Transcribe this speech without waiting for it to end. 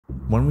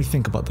When we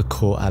think about the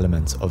core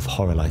elements of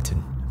horror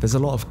lighting, there's a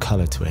lot of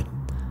colour to it.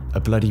 A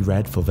bloody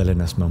red for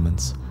villainous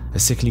moments, a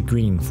sickly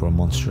green for a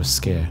monstrous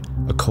scare,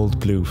 a cold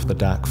blue for the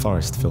dark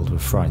forest filled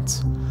with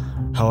frights.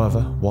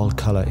 However, while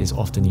colour is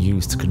often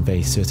used to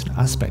convey certain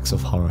aspects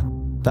of horror,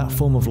 that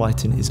form of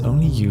lighting is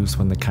only used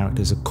when the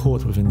characters are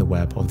caught within the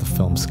web of the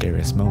film's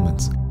scariest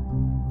moments.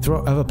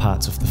 Throughout other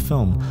parts of the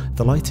film,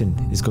 the lighting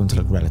is going to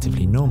look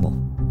relatively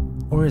normal.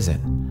 Or is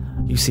it?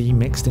 You see,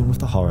 mixed in with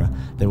the horror,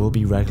 there will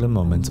be regular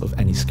moments of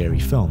any scary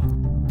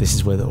film. This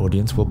is where the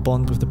audience will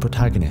bond with the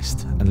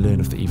protagonist and learn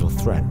of the evil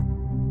threat.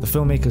 The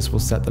filmmakers will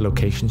set the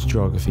location's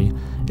geography,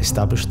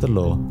 establish the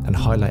lore, and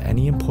highlight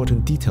any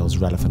important details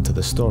relevant to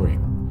the story.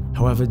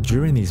 However,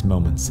 during these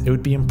moments, it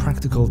would be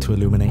impractical to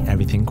illuminate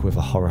everything with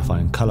a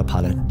horrifying colour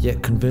palette,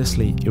 yet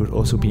conversely, it would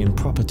also be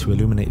improper to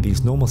illuminate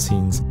these normal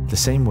scenes the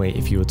same way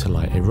if you were to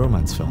light a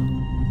romance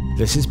film.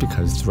 This is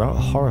because throughout a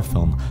horror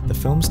film, the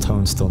film's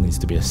tone still needs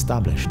to be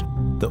established.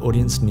 The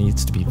audience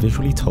needs to be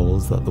visually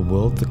told that the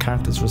world the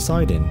characters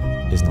reside in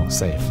is not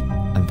safe,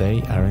 and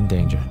they are in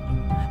danger.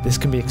 This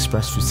can be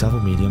expressed through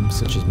several mediums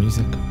such as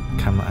music,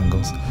 camera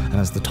angles, and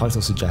as the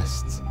title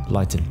suggests,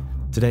 lighting.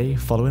 Today,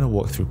 following a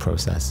walkthrough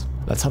process,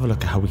 let's have a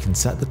look at how we can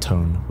set the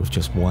tone with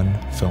just one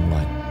film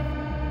light.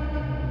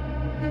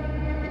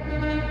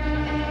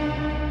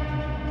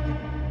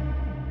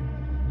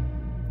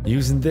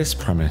 Using this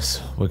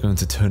premise, we're going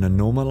to turn a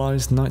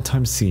normalized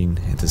nighttime scene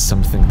into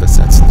something that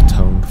sets the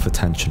tone for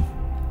tension.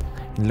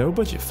 In low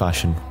budget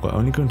fashion, we're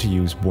only going to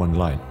use one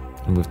light,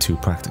 and with two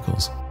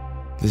practicals.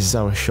 This is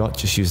our shot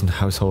just using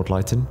household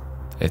lighting.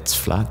 It's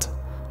flat,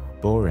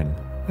 boring,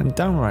 and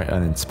downright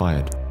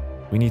uninspired.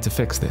 We need to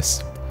fix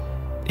this.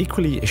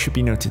 Equally, it should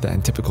be noted that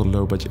in typical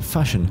low budget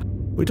fashion,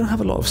 we don't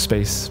have a lot of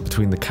space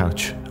between the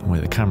couch and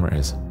where the camera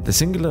is. The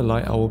singular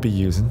light I will be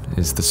using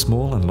is the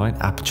small and light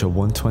aperture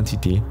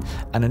 120D,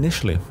 and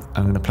initially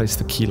I'm going to place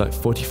the key light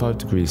 45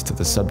 degrees to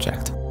the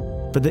subject.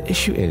 But the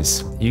issue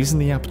is, using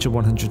the aperture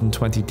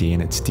 120D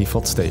in its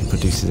default state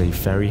produces a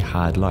very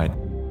hard light,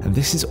 and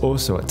this is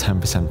also at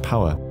 10%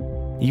 power.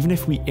 Even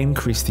if we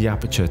increase the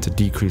aperture to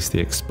decrease the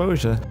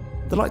exposure,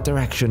 the light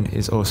direction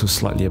is also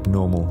slightly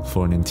abnormal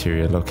for an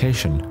interior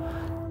location.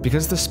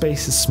 Because the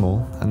space is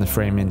small and the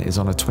framing is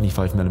on a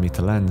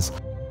 25mm lens,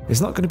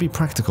 it's not going to be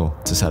practical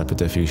to set up a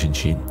diffusion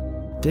sheet.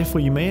 Therefore,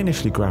 you may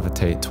initially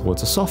gravitate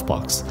towards a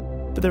softbox,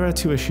 but there are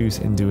two issues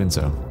in doing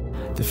so.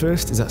 The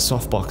first is that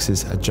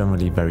softboxes are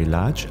generally very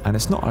large and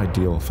it's not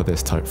ideal for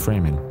this type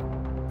framing.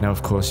 Now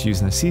of course,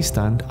 using a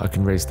C-stand, I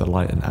can raise the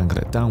light and angle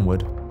it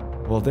downward.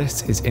 While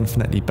this is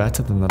infinitely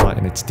better than the light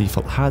in its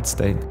default hard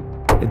state,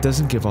 it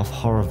doesn't give off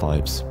horror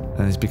vibes,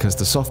 and it's because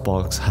the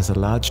softbox has a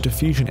large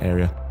diffusion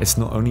area. It's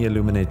not only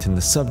illuminating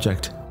the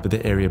subject, but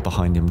the area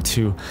behind him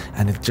too,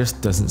 and it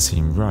just doesn't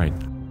seem right.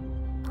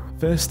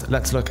 First,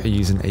 let's look at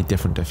using a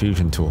different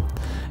diffusion tool.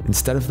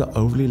 Instead of the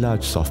overly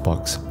large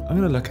softbox, I'm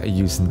going to look at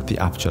using the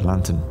aperture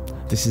lantern.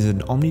 This is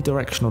an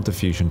omnidirectional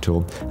diffusion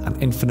tool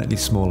and infinitely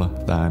smaller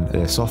than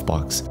a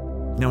softbox.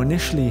 Now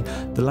initially,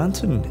 the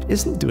lantern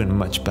isn't doing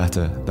much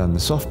better than the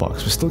softbox.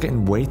 We're still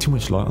getting way too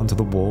much light onto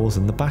the walls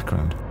and the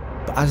background.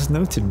 But as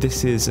noted,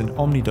 this is an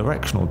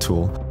omnidirectional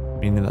tool,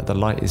 meaning that the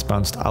light is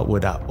bounced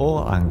outward at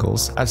all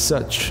angles. As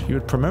such, you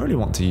would primarily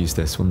want to use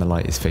this when the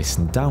light is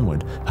facing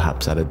downward,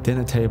 perhaps at a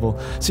dinner table,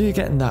 so you're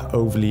getting that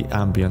overly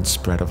ambient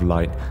spread of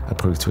light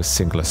opposed to a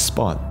singular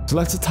spot. So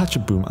let's attach a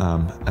boom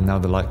arm, and now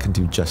the light can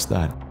do just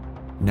that.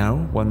 Now,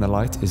 when the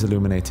light is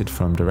illuminated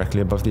from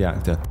directly above the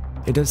actor,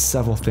 it does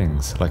several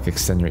things, like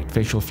extenuate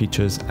facial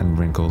features and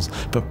wrinkles,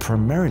 but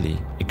primarily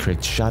it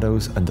creates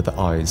shadows under the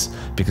eyes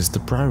because the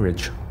brow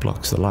ridge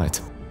blocks the light.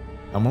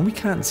 And when we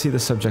can't see the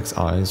subject's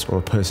eyes or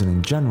a person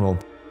in general,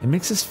 it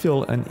makes us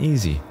feel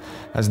uneasy.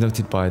 As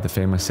noted by the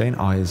famous saying,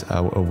 eyes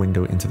are a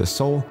window into the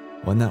soul.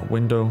 When that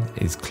window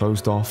is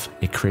closed off,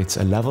 it creates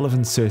a level of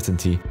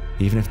uncertainty,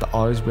 even if the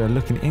eyes we are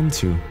looking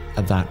into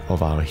are that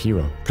of our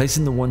hero.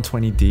 Placing the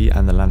 120D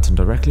and the lantern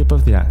directly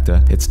above the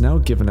actor, it's now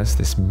given us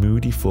this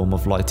moody form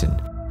of lighting,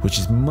 which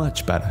is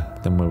much better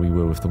than where we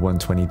were with the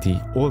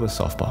 120D or the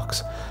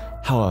softbox.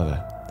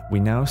 However, we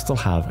now still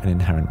have an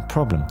inherent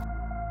problem.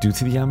 Due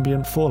to the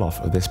ambient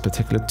fall-off of this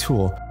particular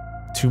tool,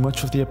 too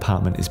much of the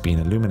apartment is being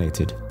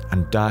illuminated,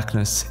 and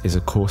darkness is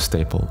a core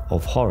staple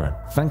of horror.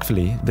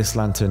 Thankfully, this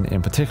lantern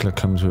in particular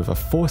comes with a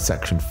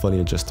 4-section fully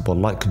adjustable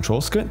light control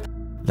skirt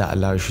that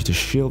allows you to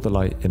shield the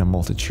light in a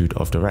multitude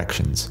of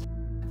directions.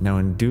 Now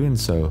in doing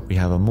so, we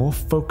have a more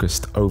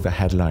focused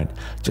overhead light,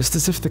 just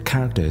as if the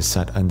character is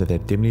sat under their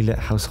dimly lit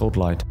household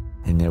light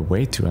in their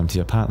way too empty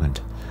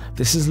apartment.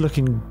 This is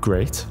looking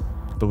great,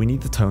 but we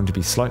need the tone to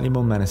be slightly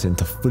more menacing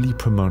to fully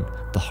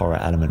promote the horror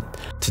element.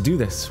 To do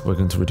this, we're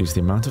going to reduce the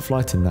amount of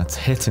lighting that's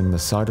hitting the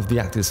side of the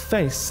actor's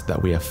face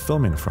that we are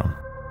filming from.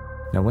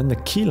 Now when the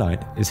key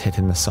light is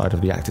hitting the side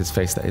of the actor's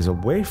face that is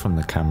away from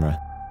the camera,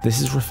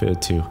 this is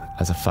referred to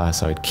as a far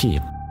side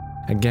key.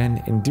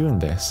 Again, in doing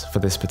this, for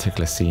this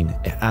particular scene,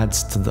 it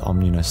adds to the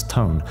ominous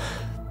tone.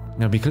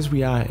 Now because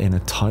we are in a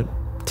tight,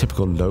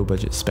 typical low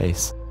budget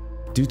space,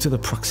 Due to the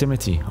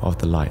proximity of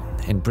the light,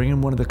 in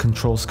bringing one of the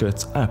control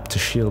skirts up to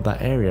shield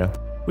that area,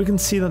 we can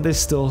see that there's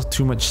still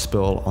too much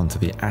spill onto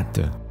the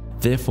actor.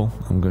 Therefore,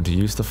 I'm going to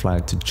use the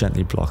flag to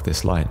gently block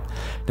this light.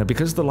 Now,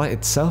 because the light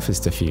itself is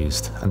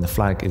diffused and the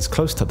flag is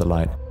close to the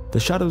light, the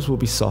shadows will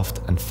be soft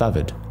and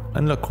feathered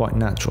and look quite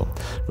natural.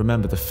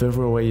 Remember, the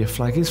further away your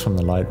flag is from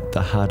the light,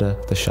 the harder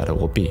the shadow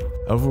will be.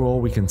 Overall,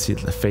 we can see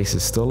that the face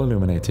is still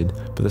illuminated,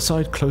 but the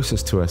side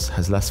closest to us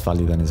has less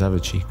value than his other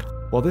cheek.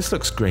 While this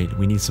looks great,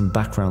 we need some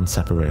background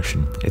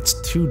separation.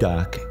 It's too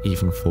dark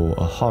even for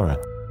a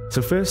horror.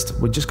 So first,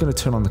 we're just going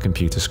to turn on the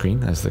computer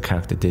screen, as the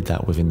character did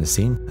that within the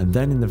scene, and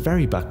then in the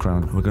very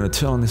background, we're going to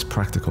turn on this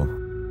practical.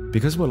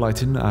 Because we're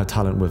lighting our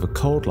talent with a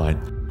cold light,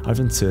 I've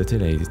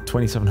inserted a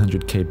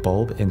 2700K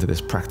bulb into this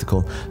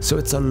practical, so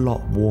it's a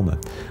lot warmer.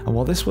 And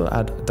while this will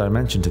add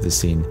dimension to the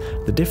scene,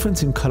 the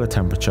difference in color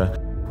temperature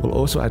will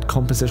also add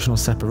compositional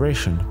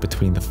separation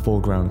between the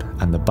foreground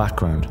and the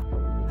background,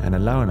 and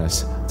allowing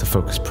us to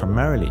focus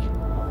primarily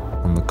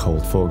on the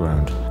cold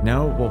foreground.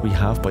 Now what we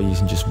have by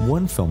using just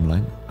one film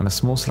light and a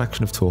small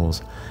selection of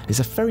tools is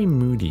a very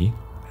moody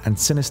and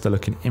sinister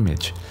looking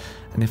image,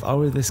 and if I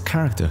were this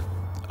character,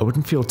 I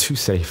wouldn't feel too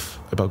safe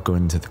about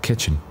going into the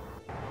kitchen.